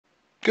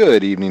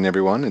Good evening,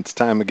 everyone. It's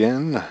time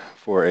again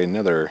for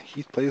another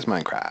Heath Plays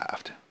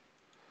Minecraft.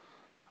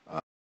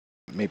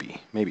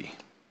 Maybe.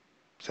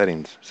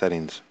 Settings,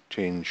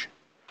 change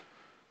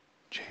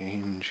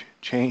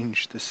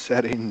the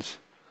settings.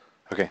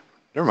 Okay,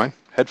 never mind.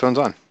 Headphones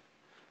on.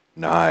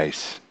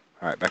 Nice.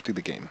 All right, back to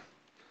the game.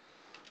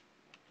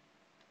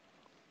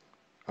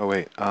 Oh,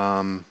 wait.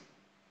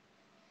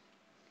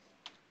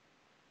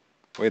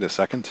 Wait a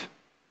second.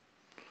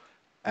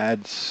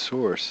 Add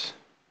source.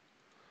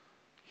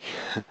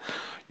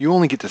 You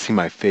only get to see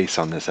my face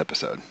on this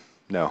episode.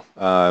 No.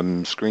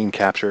 Screen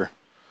capture.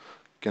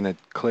 Gonna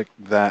click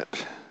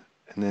that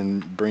and then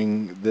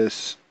bring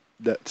this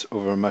that's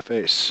over my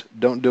face.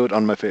 Don't do it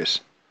on my face.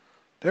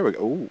 There we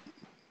go. Ooh.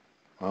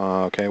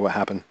 Okay, what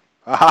happened?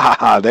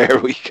 Ah, there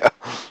we go.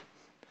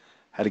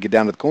 Had to get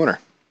down to the corner.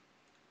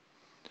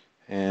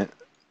 And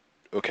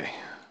okay,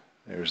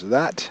 there's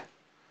that.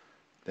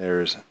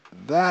 There's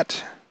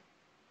that.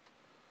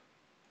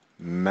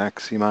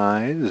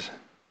 Maximize.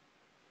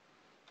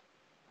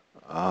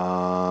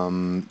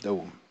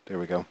 Oh, there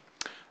we go.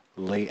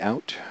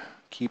 Layout.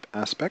 Keep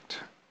aspect.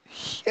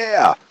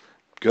 Yeah.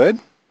 Good.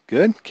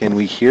 Can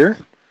we hear?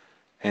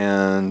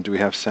 And do we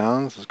have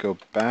sounds? Let's go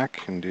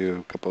back and do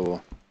a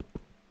couple.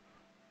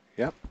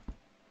 Yep.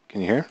 Can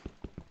you hear?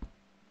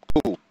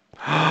 Cool.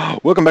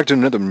 Welcome back to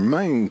another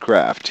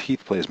Minecraft.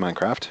 Heath Plays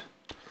Minecraft.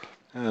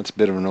 It's a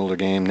bit of an older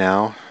game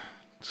now.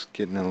 It's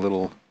getting a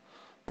little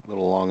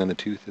long in the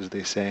tooth, as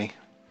they say.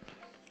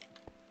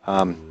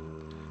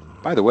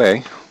 By the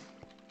way,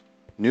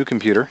 new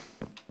computer.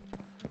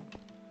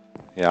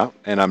 Yeah,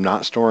 and I'm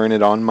not storing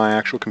it on my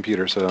actual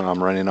computer, so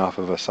I'm running off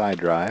of a side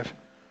drive.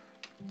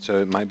 So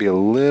it might be a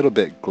little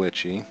bit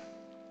glitchy.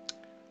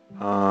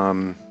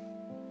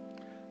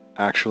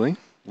 Actually,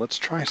 let's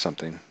try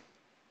something.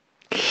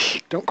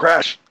 Don't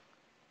crash!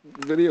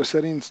 Video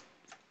settings,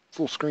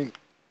 full screen.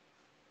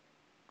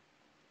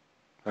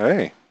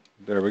 Hey,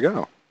 there we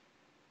go.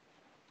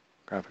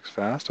 Graphics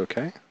fast,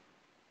 okay.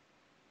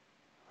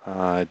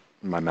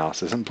 My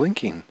mouse isn't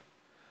blinking.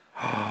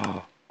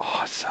 Oh,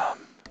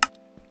 awesome.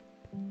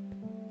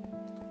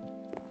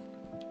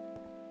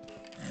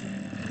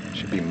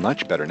 Should be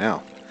much better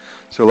now.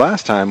 So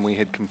last time we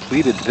had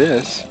completed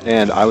this,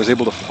 and I was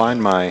able to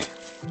find my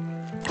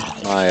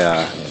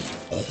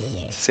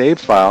save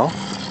file,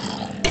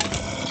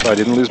 so I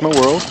didn't lose my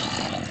world.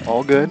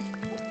 All good.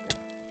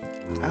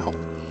 Ow!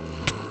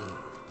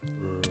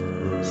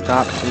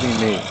 Stop hitting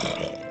me.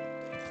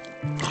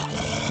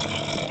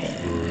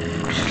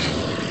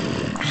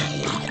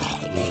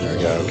 There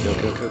we go.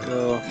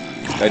 Kill.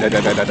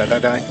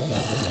 Die.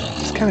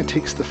 This kind of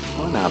takes the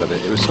fun out of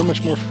it. It was so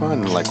much more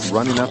fun, like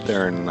running up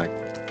there and like,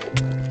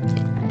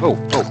 oh,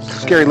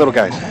 scary little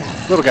guys.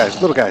 Little guys.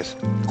 There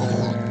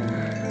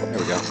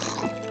we go.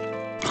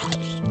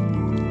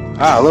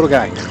 Ah, little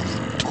guy.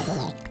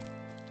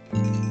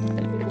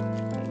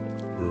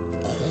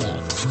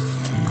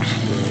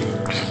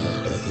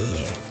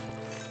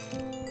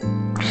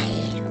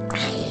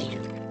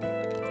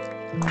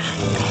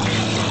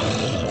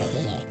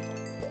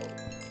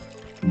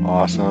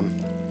 Awesome.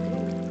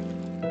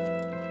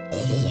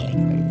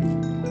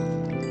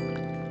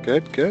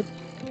 Good.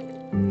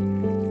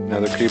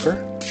 Another creeper.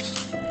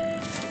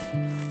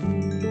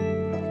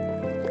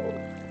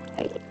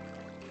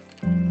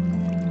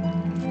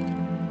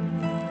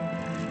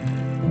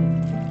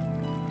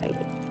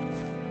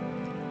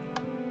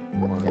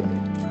 One,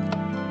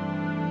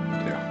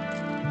 two.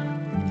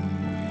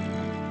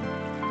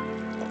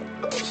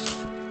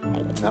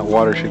 And that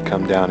water should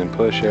come down and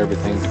push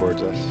everything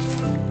towards us.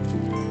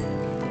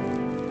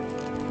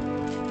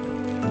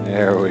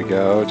 There we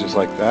go, just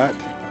like that.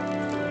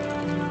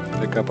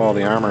 Pick up all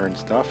the armor and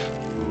stuff.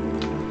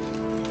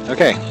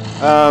 Okay,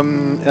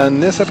 in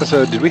this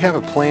episode, did we have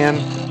a plan?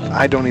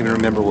 I don't even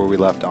remember where we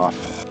left off.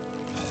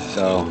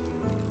 So,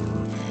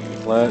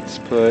 let's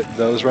put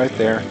those right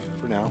there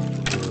for now.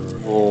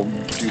 We'll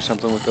do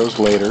something with those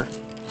later.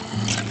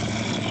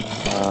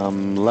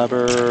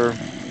 Lever,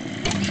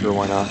 sure,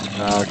 why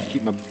not?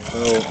 Keep my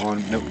bow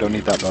on, nope, don't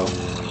need that bow.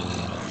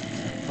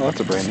 Oh,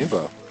 that's a brand new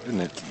bow, isn't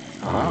it?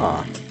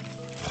 Ah.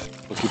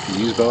 We'll keep the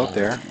used bow up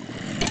there.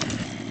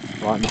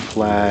 Rotten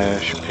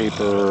flesh,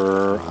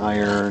 paper,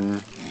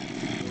 iron.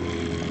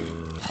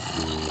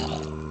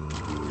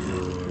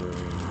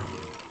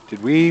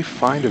 Did we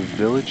find a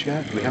village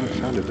yet? We haven't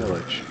found a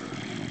village.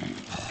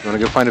 You want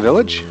to go find a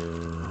village?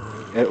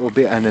 It will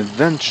be an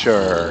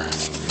adventure.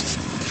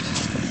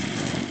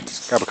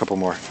 Grab a couple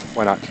more.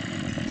 Why not?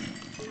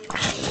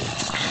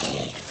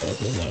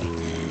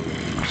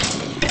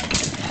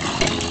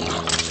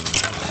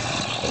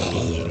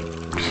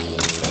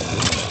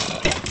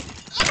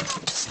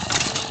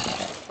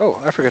 Oh,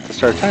 I forgot to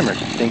start a timer.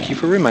 Thank you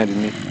for reminding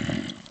me.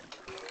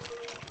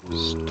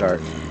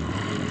 Start.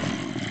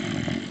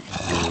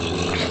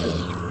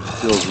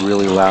 Feels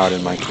really loud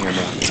in my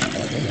camera.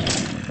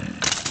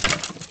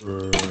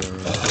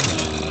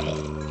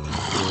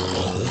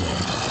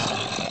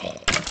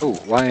 Oh,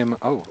 why am...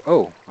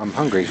 Oh, I'm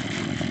hungry.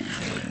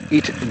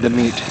 Eat the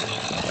meat.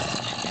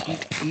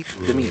 Eat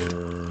the meat.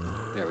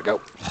 There we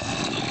go.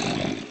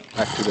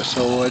 Back to the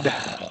sword.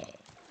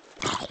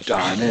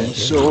 Diamond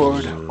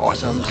sword.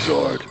 Awesome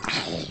sword.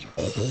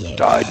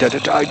 Die, die, die,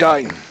 die,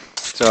 die.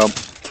 So,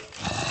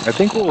 I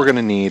think what we're going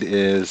to need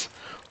is,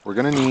 we're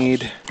going to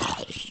need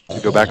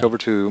to go back over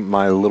to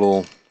my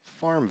little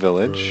farm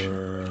village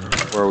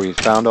where we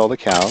found all the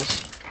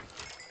cows.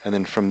 And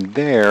then from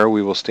there,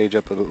 we will stage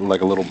up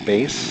like a little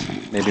base.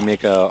 Maybe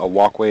make a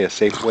walkway, a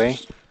safe way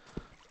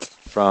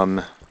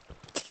from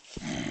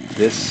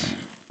this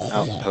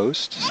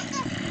outpost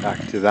back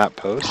to that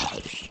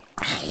post.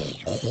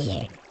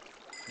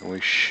 And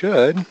we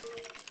should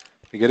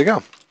be good to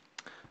go.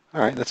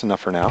 Alright, that's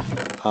enough for now.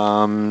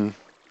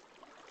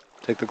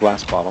 Take the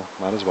glass bottle.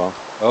 Might as well.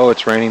 Oh,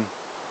 it's raining.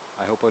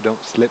 I hope I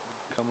don't slip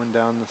coming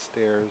down the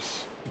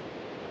stairs.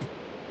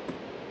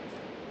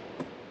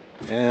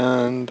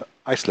 And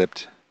I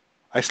slipped.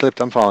 I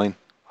slipped. I'm falling.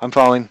 I'm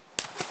falling.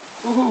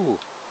 Woohoo!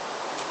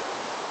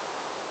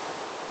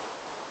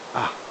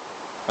 Ah,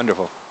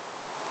 wonderful.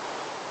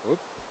 Oop,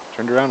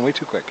 turned around way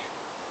too quick.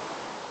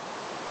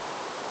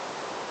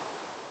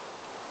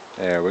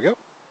 There we go.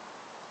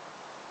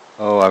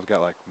 Oh, I've got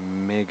like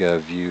mega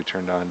view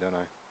turned on, don't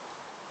I?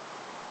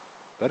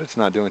 But it's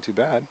not doing too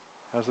bad.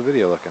 How's the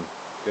video looking?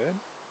 Good?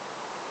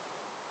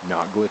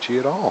 Not glitchy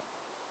at all.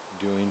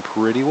 Doing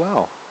pretty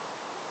well.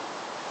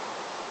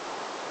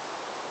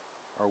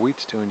 Our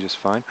wheat's doing just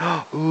fine.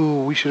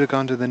 Ooh, we should have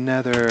gone to the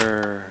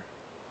nether.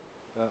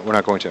 We're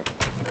not going to.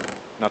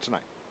 Not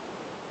tonight.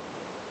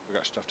 We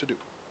got stuff to do.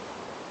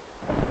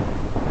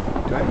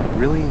 Do I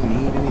really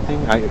need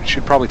anything? I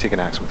should probably take an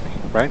axe with me,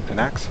 right? An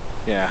axe?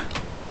 Yeah.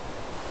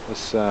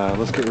 Let's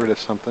get rid of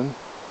something.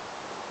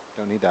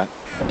 Don't need that.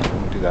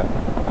 Don't do that.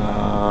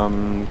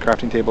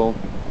 Crafting table.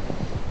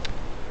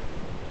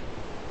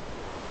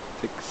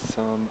 Take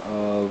some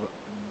of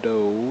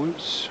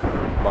those.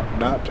 Like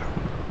that.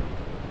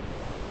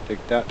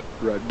 Take that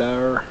right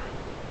there.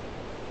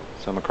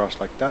 Some across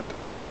like that.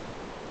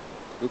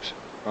 Oops,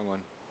 wrong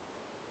one.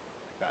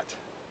 Like that.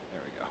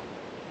 There we go.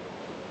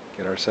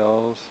 Get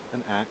ourselves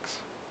an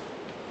axe.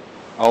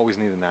 Always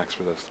need an axe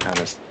for those kind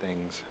of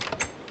things.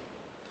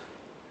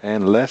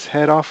 And let's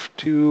head off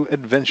to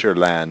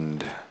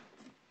Adventureland.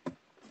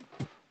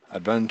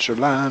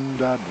 Adventureland,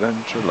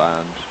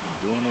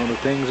 Adventureland. Doing all the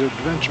things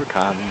adventure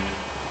can.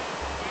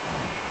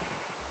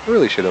 I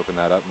really should open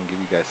that up and give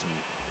you guys some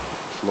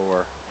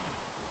floor.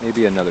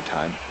 Maybe another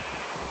time.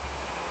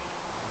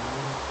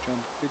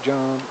 Jump,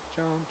 jump,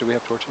 jump. Do we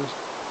have torches?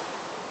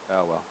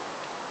 Oh well.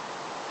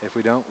 If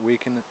we don't, we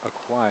can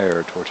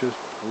acquire torches.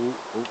 Ooh,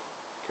 ooh.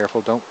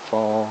 Careful, don't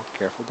fall.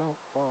 Careful, don't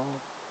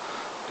fall.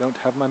 Don't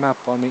have my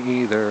map on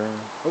me either.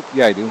 Oh,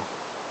 yeah, I do.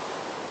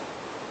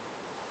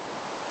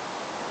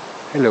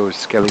 Hello,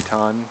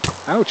 skeleton.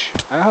 Ouch!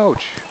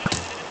 Ouch!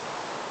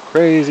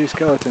 Crazy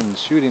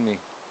skeletons shooting me.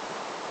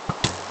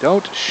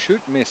 Don't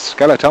shoot me,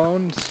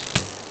 skeletons!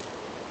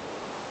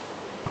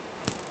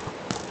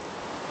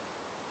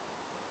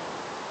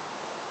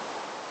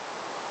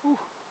 Whew.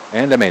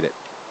 And I made it.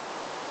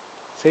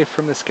 Safe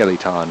from the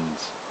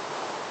skeletons.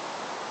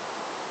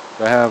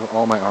 Do I have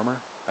all my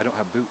armor? I don't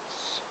have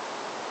boots.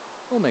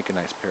 We'll make a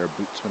nice pair of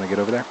boots when I get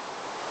over there.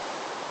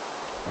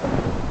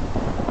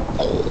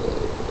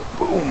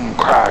 Boom,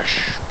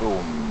 crash,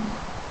 boom.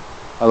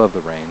 I love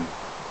the rain.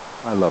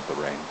 I love the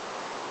rain.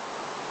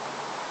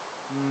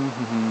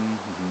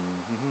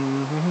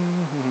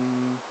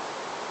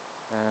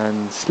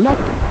 And slap.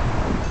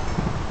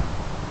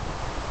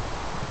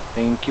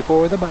 Thank you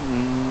for the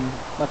button.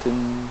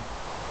 Button.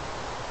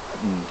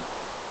 Mutton.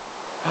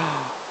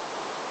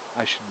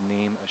 I should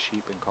name a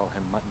sheep and call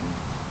him Mutton.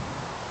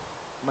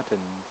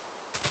 Mutton.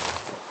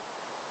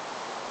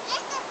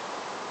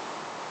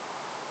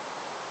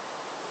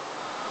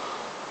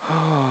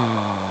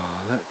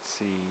 Let's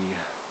see.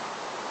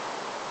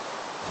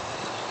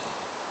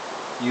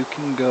 You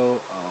can go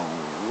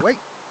away.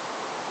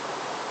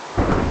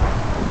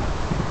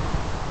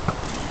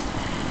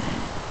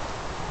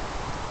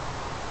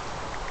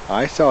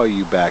 I saw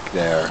you back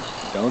there.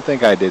 Don't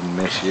think I didn't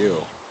miss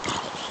you.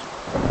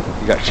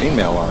 You got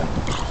chainmail on.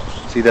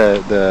 See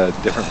the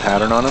different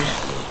pattern on him?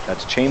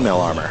 That's chainmail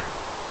armor.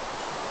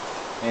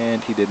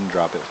 And he didn't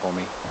drop it for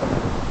me.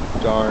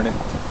 Darn it.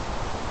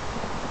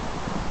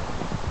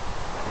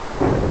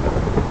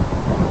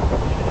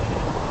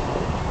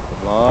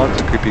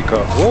 Lots of creepy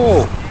crap.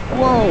 Whoa!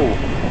 Whoa!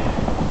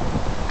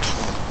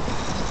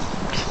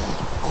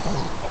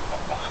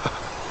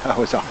 That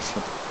was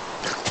awesome.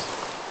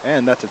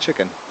 And that's a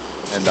chicken.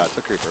 And that's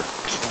a creeper.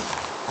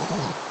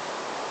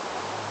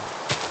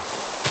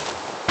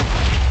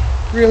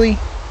 Really?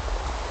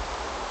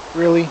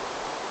 Really?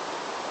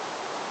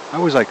 I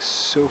was like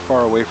so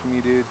far away from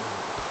you, dude.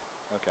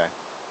 Okay.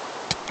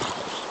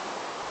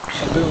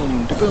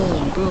 Boom,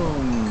 boom,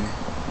 boom.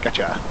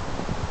 Gotcha.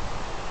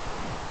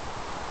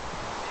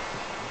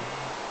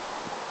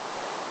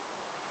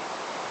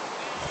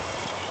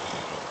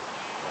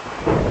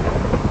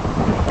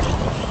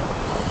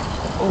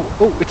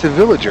 Oh, it's a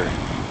villager.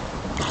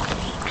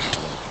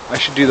 I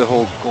should do the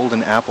whole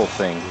golden apple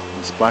thing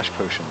and splash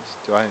potions.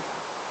 Do I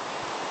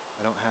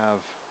I don't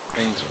have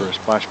things for a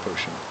splash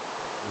potion.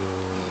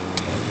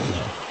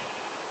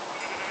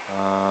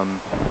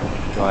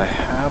 Do I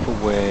have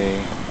a way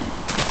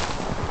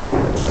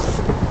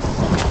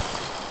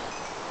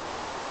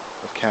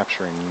of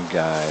capturing you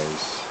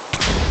guys?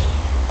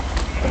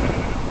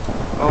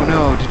 Oh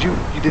no,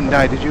 you didn't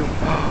die, did you?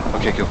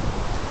 Okay, cool.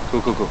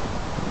 Cool.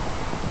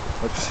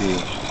 Let's see.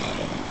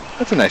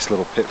 That's a nice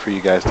little pit for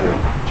you guys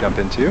to jump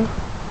into.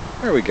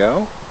 There we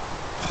go.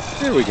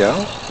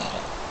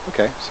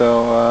 Okay,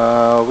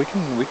 so we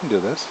can do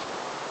this.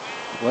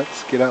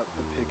 Let's get out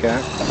the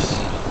pickaxe.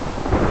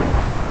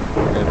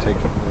 We're gonna take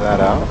that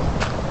out.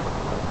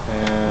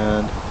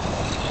 And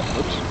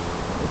oops.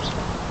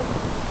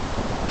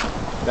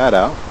 That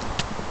out.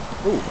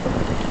 Ooh.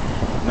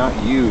 Not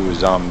you,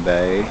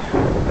 zombie.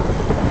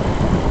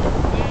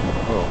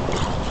 Oh.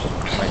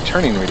 My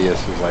turning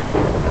radius is like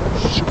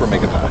super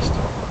mega fast.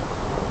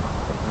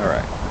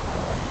 Alright.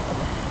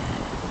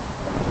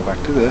 Go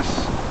back to this.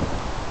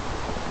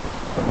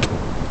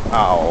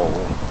 Ow.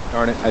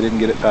 Darn it, I didn't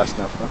get it fast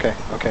enough. Okay.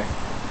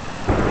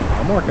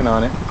 I'm working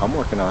on it.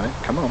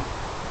 Come on.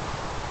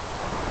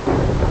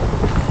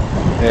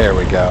 There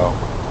we go.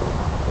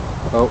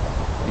 Oh,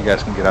 you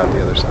guys can get out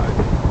the other side.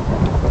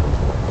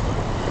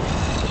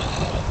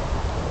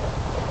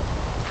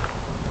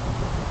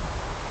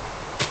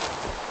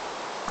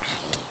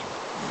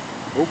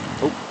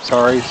 Oh,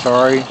 sorry.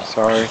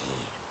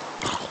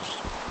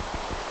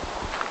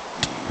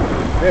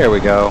 There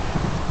we go.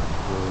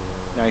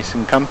 Nice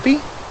and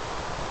comfy.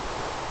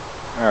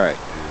 Alright,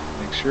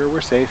 make sure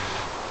we're safe.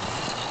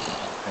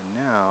 And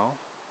now,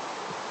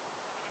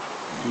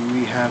 do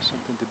we have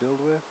something to build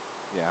with?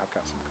 Yeah, I've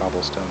got some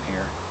cobblestone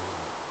here.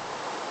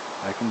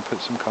 I can put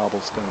some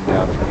cobblestone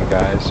down for you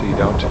guys so you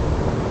don't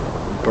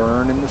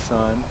burn in the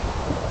sun.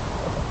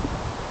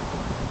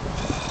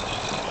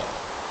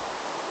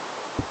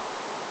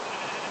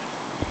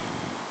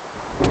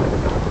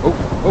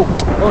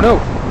 Oh no!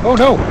 Oh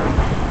no!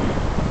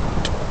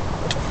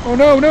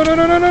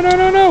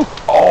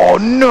 Oh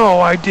no,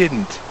 I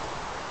didn't!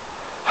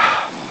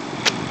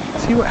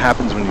 See what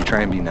happens when you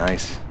try and be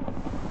nice.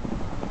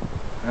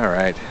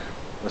 Alright,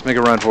 let's make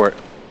a run for it.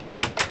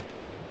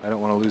 I don't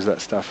want to lose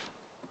that stuff.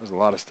 There's a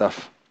lot of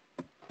stuff.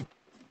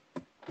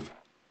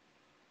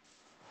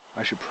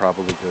 I should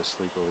probably go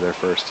sleep over there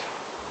first.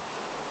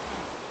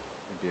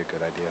 It'd be a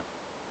good idea.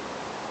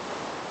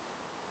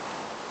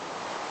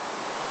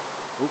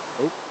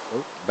 Oh.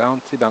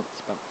 Bouncy,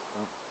 bounce.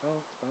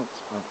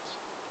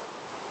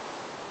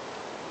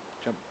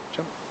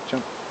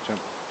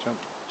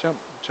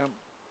 Jump.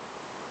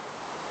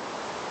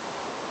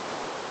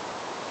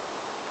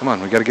 Come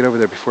on, we gotta get over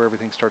there before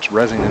everything starts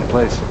rezzing in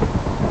place.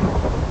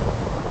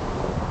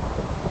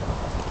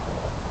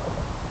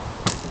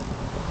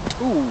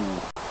 Ooh.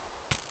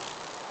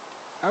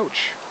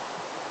 Ouch.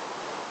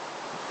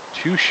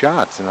 2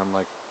 shots and I'm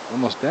like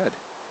almost dead.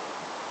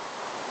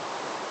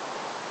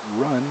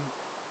 Run.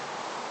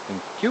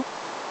 Thank you.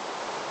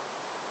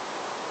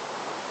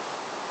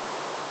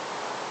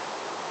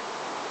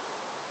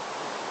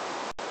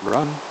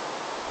 Run.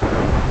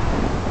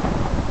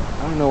 I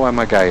don't know why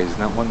my guy is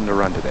not wanting to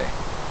run today.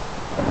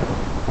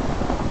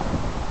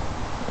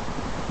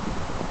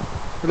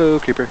 Hello,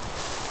 creeper.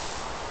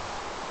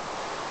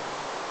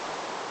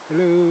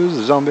 Hello,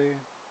 zombie.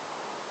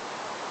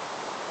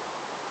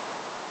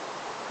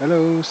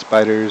 Hello,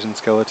 spiders and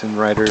skeleton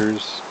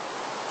riders.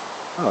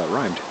 Oh, it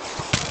rhymed.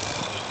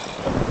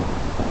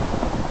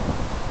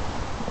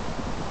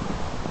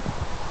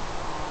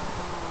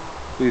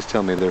 Please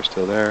tell me they're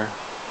still there.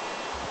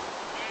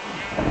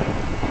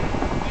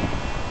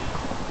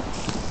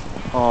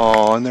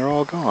 Oh, and they're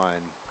all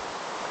gone.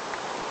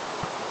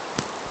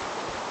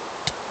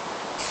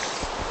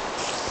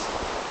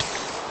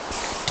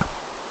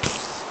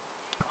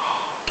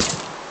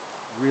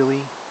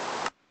 Really?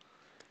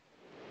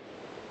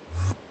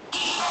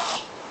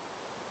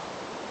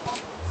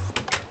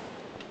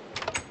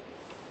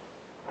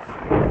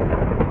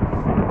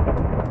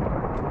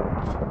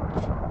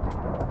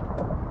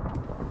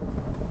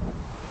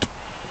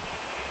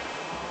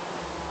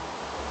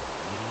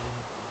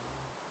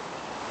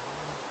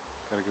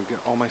 Gotta go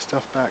get all my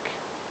stuff back.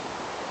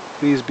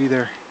 Please be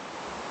there.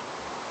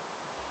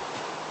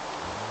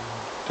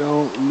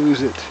 Don't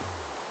lose it.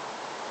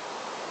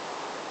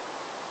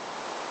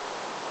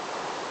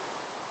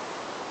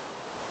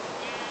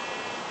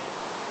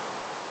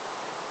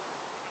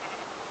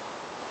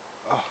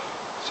 Oh,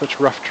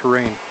 such rough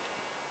terrain.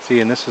 See,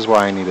 and this is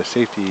why I need a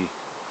safety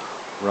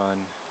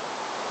run.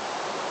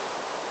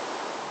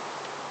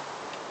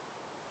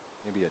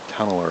 Maybe a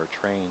tunnel or a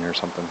train or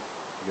something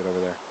to get over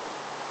there.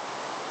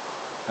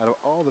 Out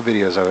of all the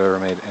videos I've ever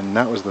made, and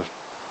that was the...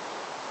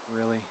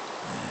 Really?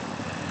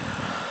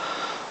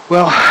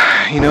 Well,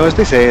 you know, as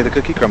they say, the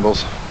cookie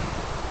crumbles.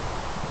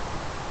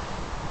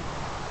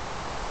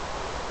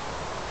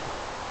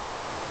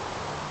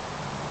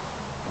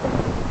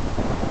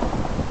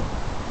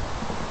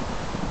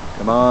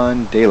 Come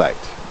on,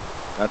 daylight.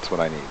 That's what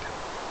I need.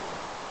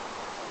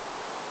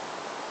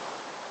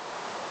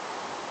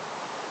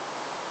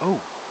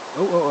 Oh,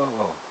 Oh, oh, oh,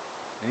 oh.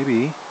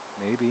 Maybe.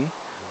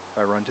 If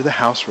I run to the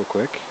house real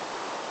quick.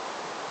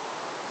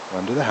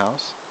 Run to the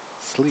house,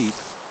 sleep,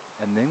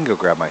 and then go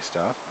grab my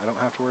stuff. I don't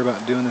have to worry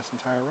about doing this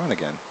entire run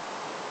again.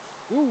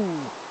 Woo!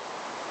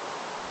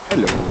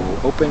 Hello.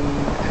 Open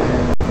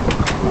and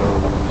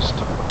closed.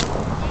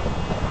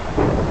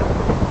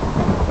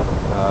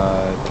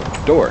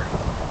 Door.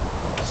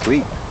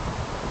 Sleep.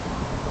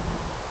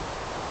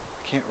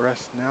 I can't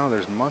rest now.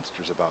 There's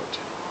monsters about.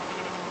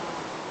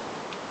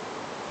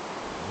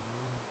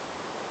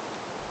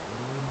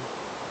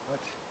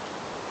 What?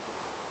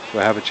 Do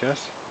I have a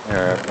chest?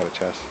 There, I've got a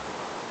chest.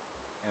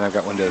 And I've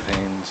got window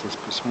panes. Let's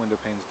put some window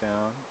panes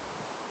down.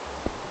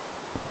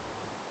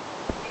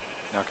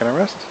 Now can I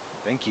rest?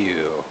 Thank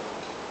you.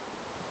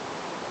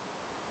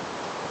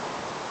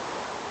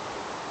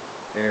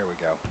 There we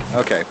go.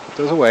 Okay, put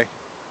those away.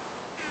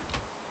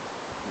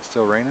 It's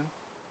still raining?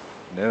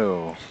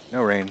 No,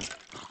 no rain.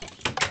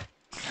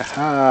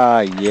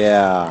 Haha,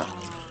 yeah.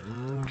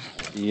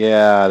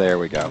 Yeah, there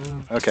we go.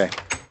 Okay,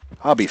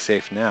 I'll be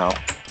safe now.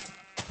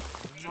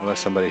 Unless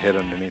somebody hid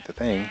underneath the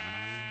thing.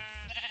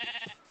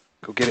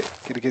 Go get it,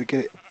 get it, get it,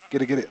 get it,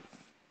 get it, get it.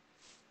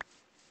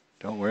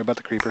 Don't worry about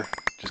the creeper.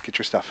 Just get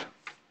your stuff.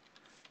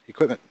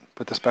 Equipment,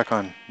 put this back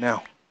on,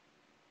 now.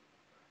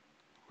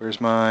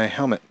 Where's my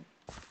helmet?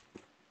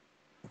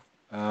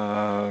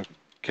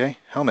 Okay,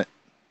 helmet.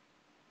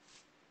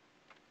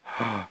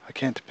 I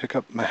can't pick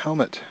up my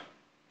helmet.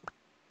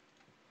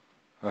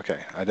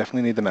 Okay, I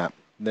definitely need the map.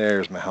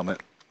 There's my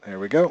helmet. There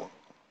we go.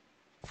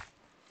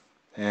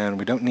 And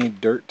we don't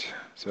need dirt,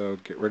 so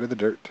get rid of the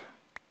dirt.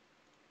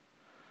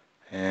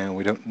 And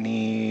we don't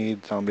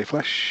need zombie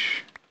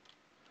flesh.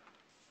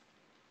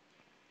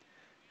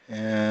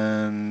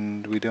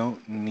 And we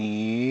don't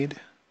need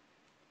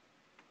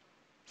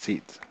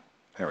seeds.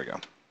 There we go.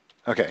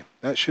 Okay,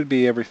 that should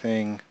be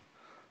everything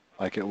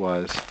like it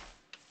was.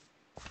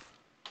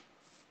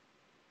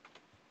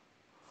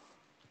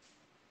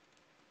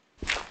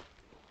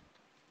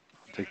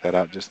 Take that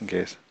out just in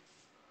case.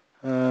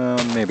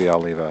 Maybe I'll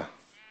leave a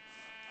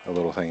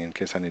little thing in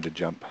case I need to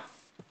jump.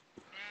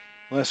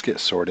 Let's get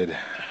sorted.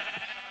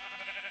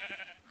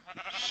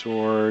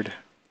 Sword.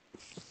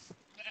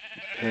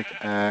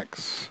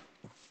 Pickaxe.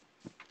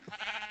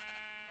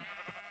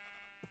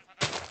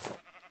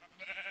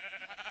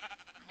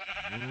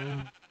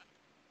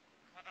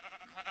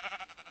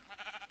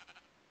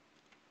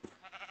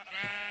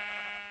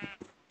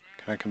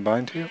 Can I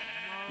combine two?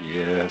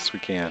 Yes, we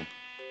can.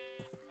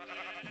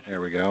 There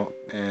we go.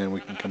 And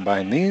we can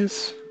combine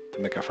these to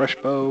make a fresh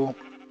bow.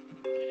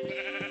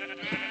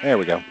 There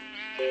we go.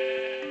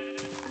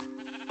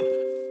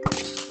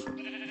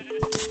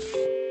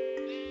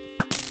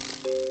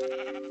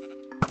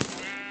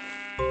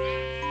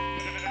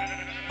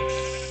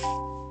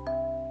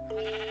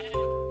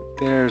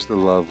 There's the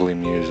lovely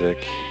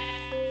music.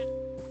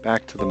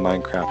 Back to the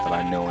Minecraft that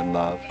I know and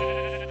love.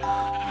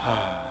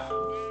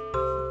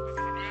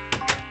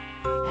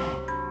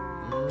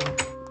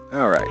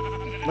 Alright,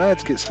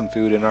 let's get some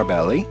food in our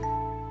belly.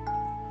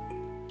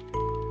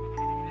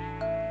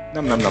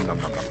 Nom nom nom nom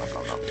nom nom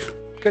nom nom.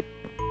 Good.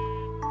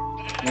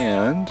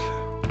 And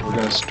we're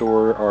going to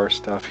store our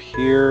stuff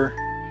here.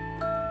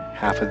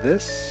 Half of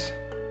this.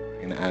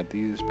 We're going to add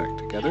these back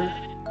together.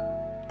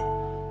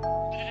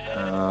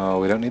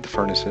 We don't need the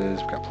furnaces.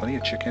 We've got plenty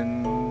of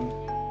chicken.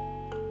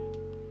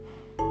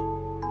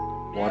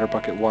 Water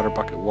bucket, water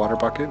bucket, water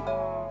bucket.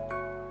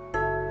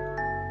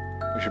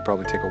 We should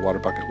probably take a water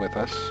bucket with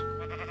us.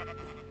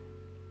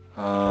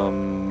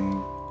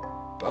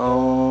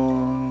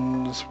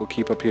 Bones we'll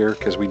keep up here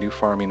because we do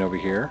farming over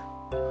here.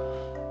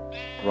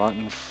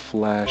 Rotten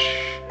flesh.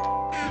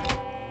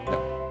 No.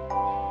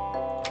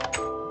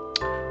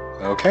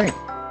 Okay.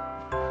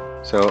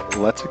 So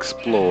let's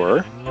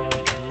explore.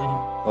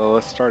 Well,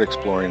 let's start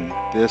exploring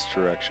this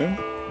direction.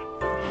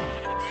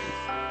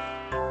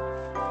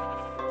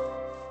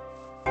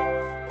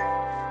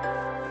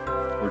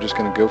 We're just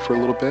going to go for a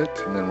little bit,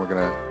 and then we're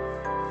going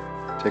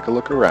to take a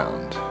look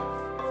around.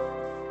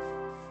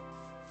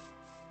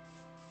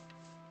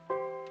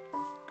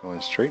 Going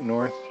straight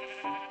north.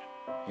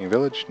 Any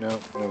village? No,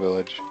 no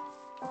village.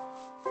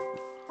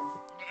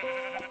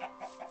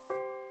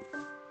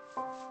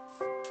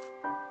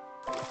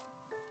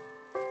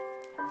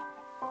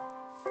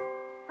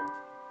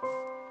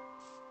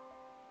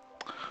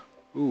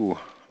 Ooh,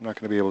 I'm not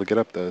going to be able to get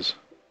up those.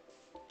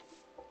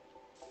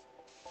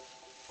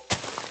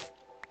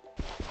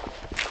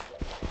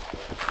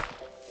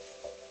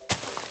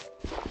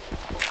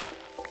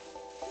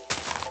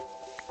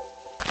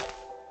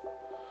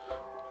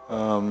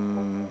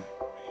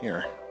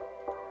 Here.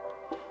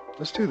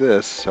 Let's do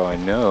this so I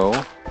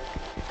know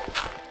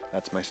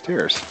that's my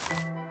stairs.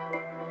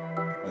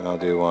 And I'll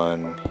do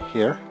one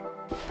here,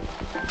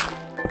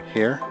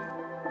 here,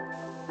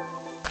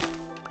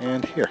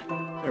 and here.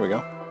 There we go.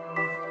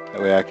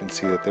 That way I can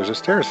see that there's a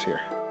stairs here.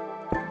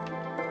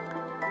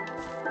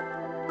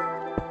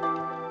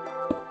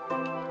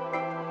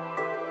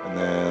 And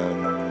then,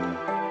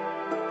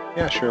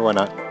 yeah, sure, why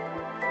not?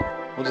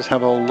 We'll just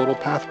have a little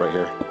path right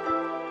here.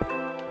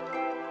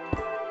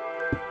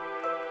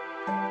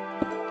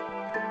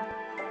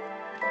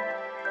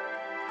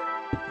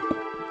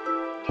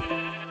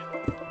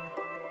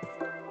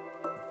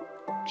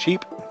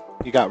 Sheep,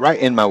 you got right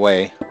in my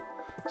way.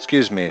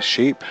 Excuse me,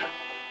 sheep.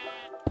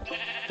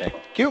 Thank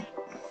you.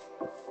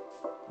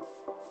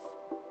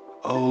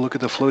 Oh, look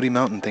at the floaty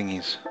mountain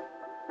thingies.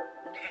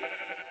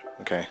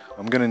 Okay,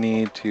 I'm going to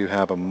need to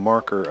have a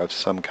marker of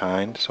some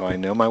kind so I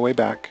know my way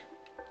back.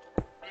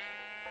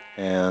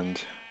 And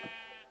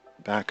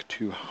back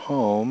to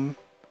home,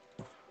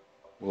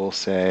 we'll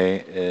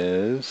say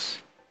is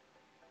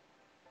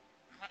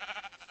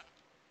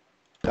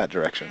that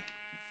direction.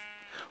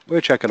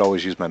 Which I could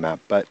always use my map,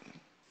 but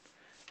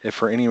if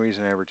for any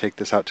reason I ever take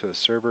this out to a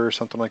server or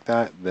something like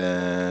that,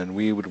 then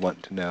we would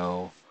want to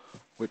know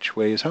which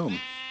way is home.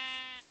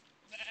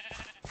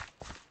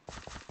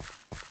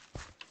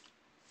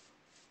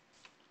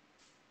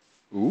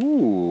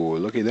 Ooh,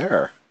 looky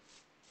there.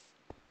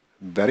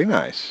 Very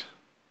nice.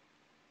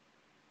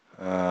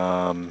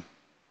 Here,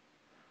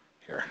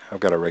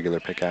 I've got a regular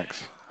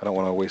pickaxe. I don't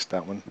want to waste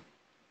that one.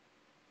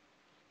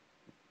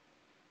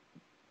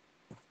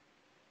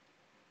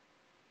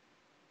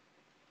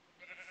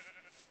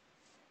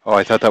 Oh,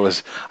 I thought that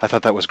was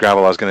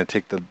gravel. I was going to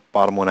take the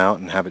bottom one out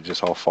and have it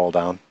just all fall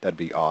down. That'd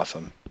be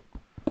awesome.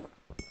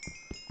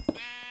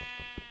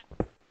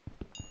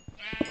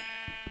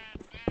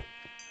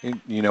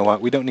 You know what?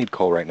 We don't need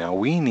coal right now.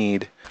 We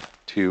need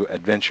to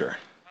adventure.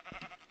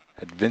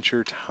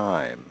 Adventure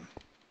time.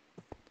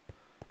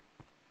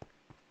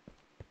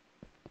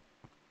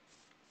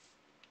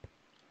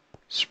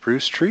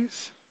 Spruce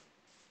trees?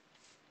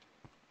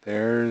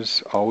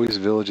 There's always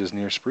villages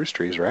near spruce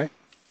trees, right?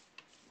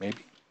 Maybe.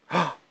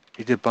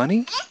 It's a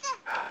bunny?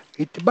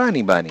 It's a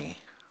bunny.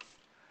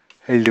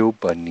 Hello,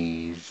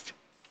 bunnies.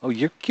 Oh,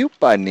 you're cute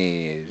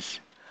bunnies.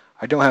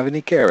 I don't have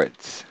any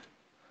carrots.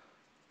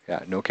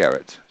 Yeah, no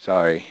carrots.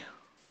 Sorry.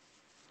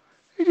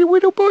 It's a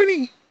little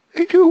bunny.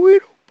 It's a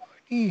little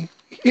bunny.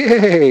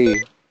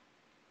 Yay!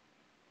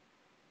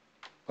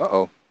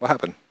 Uh-oh. What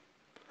happened?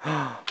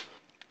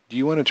 Do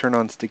you want to turn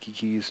on sticky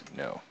keys?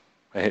 No.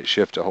 I hit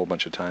shift a whole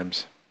bunch of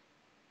times.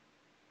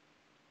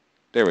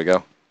 There we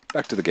go.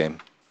 Back to the game.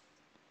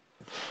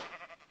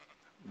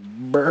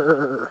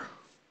 Brrr.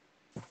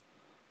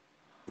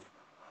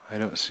 I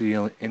don't see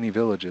any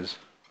villages.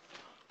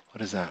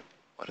 What is that?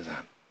 What is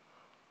that?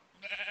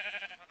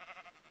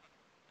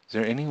 Is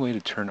there any way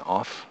to turn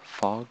off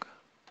fog?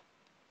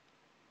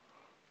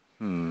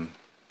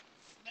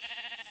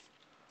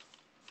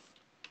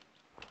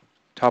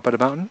 Top of the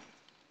mountain?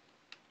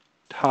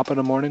 Top of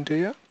the morning to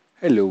you?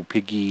 Hello,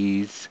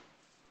 piggies.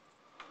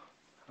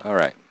 All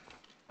right.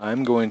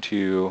 I'm going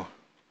to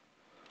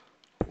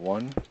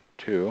 1,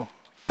 2,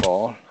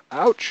 fall.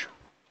 Ouch!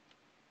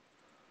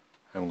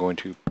 I'm going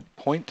to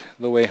point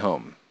the way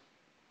home.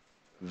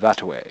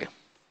 That way.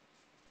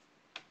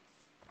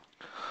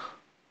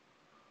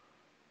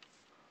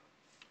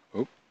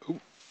 Oh, oh.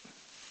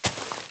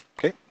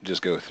 Okay,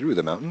 just go through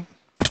the mountain.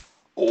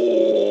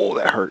 Oh,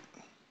 that hurt.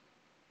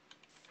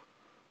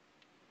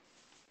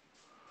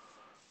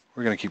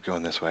 We're going to keep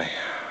going this way.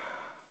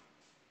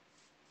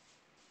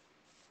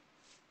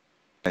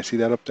 Can I see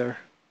that up there?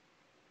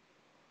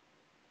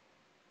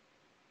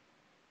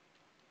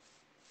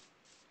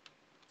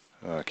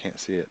 Oh, I can't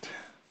see it.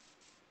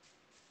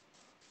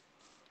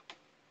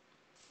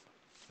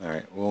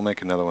 Alright, we'll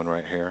make another one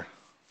right here.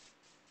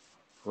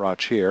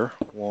 Watch here.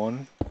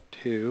 1,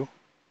 2.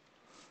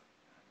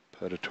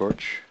 Put a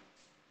torch.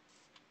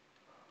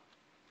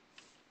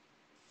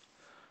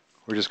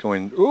 We're just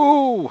going...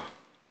 Ooh!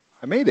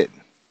 I made it!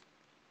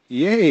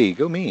 Yay!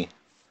 Go me!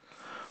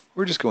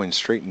 We're just going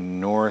straight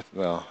north.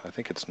 Well, I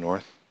think it's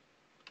north.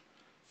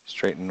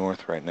 Straight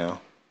north right now.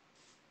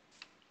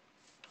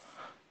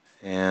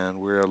 And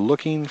we're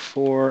looking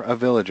for a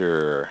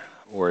villager,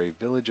 or a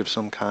village of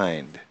some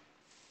kind.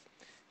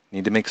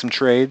 Need to make some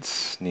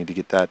trades. Need to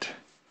get that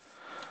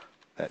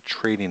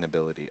trading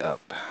ability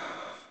up.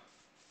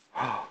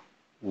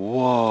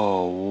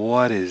 Whoa,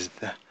 what is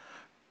that?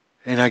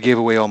 And I gave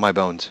away all my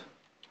bones.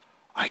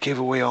 I gave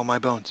away all my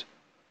bones.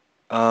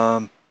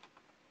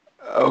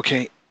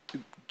 Okay,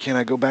 can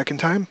I go back in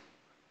time?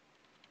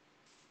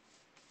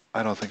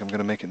 I don't think I'm going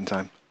to make it in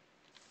time.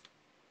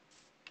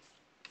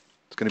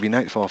 It's going to be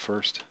nightfall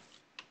first.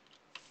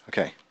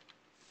 Okay.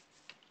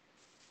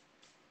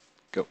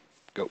 Go,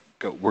 go,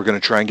 go. We're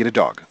going to try and get a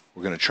dog.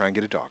 We're going to try and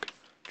get a dog.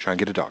 Try and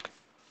get a dog.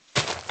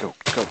 Go,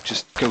 go.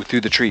 Just go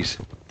through the trees.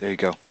 There you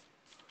go.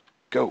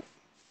 Go.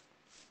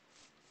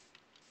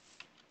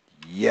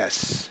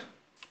 Yes.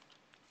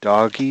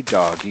 Doggy,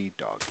 doggy,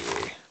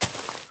 doggy.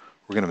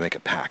 We're going to make a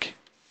pack.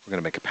 We're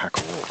going to make a pack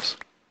of wolves.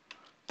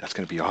 That's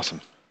going to be awesome.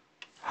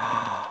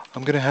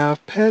 I'm going to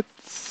have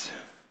pets.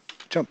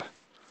 Jump.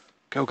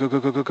 Go, go, go,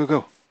 go, go, go,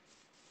 go.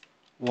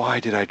 Why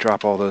did I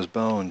drop all those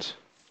bones?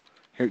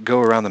 Here, go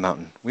around the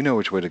mountain. We know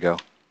which way to go.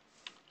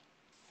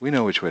 We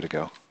know which way to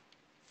go.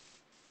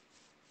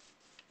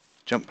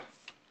 Jump.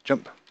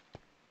 Jump.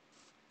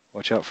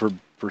 Watch out for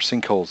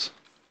sinkholes.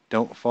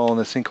 Don't fall in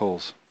the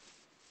sinkholes.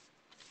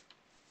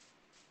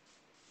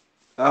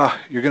 Ah,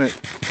 you're gonna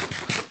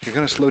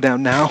slow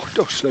down now.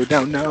 Don't slow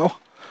down now.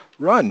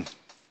 Run.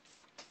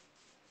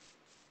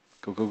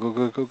 Go, go, go,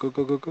 go, go, go,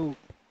 go, go, go.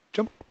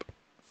 Jump.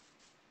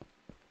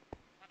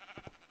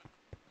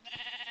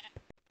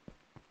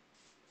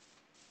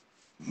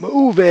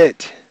 Move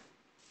it!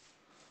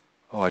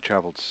 Oh, I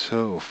traveled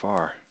so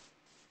far.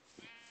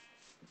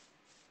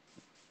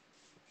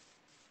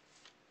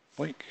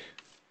 Boink.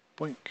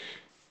 Boink.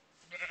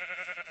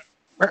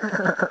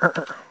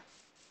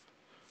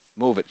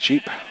 Move it,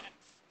 sheep.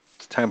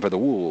 It's time for the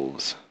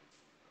wolves.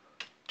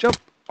 Jump!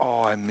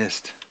 Oh, I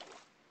missed.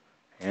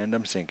 And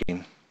I'm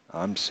sinking.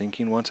 I'm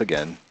sinking once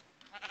again.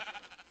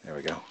 There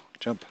we go.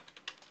 Jump.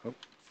 Oh,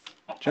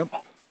 jump.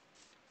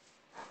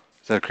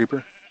 Is that a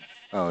creeper?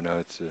 Oh no,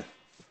 it's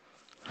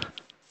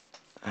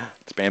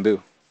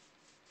bamboo.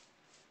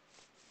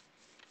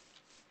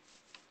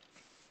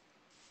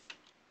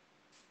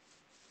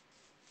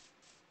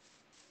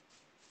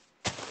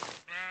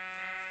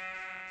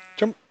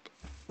 Jump.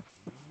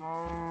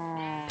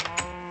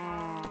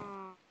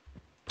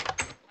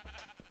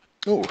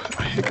 Oh,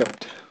 I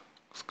hiccuped.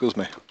 Excuse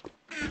me.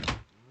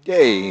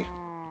 Yay.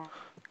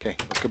 Okay,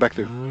 let's go back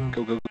through.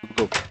 Go, go,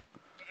 go, go.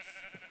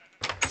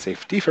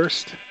 Safety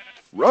first.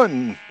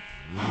 Run!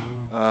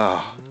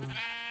 Ah,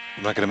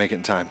 I'm not gonna make it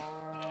in time.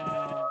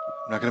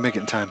 I'm not gonna make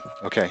it in time.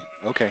 Okay,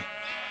 okay,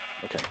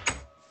 okay.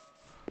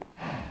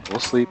 We'll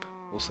sleep.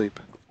 We'll sleep.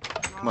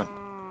 Come on.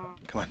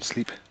 Come on,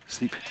 sleep.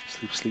 Sleep.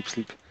 Sleep, sleep,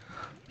 sleep.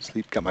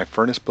 Sleep. Got my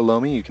furnace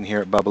below me. You can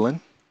hear it bubbling.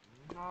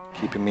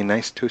 Keeping me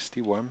nice,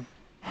 toasty, warm.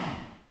 Oh,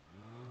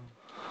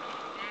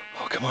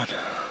 come on.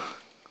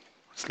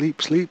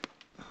 Sleep, sleep.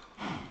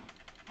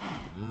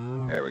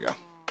 There we go.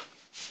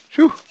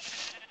 Phew.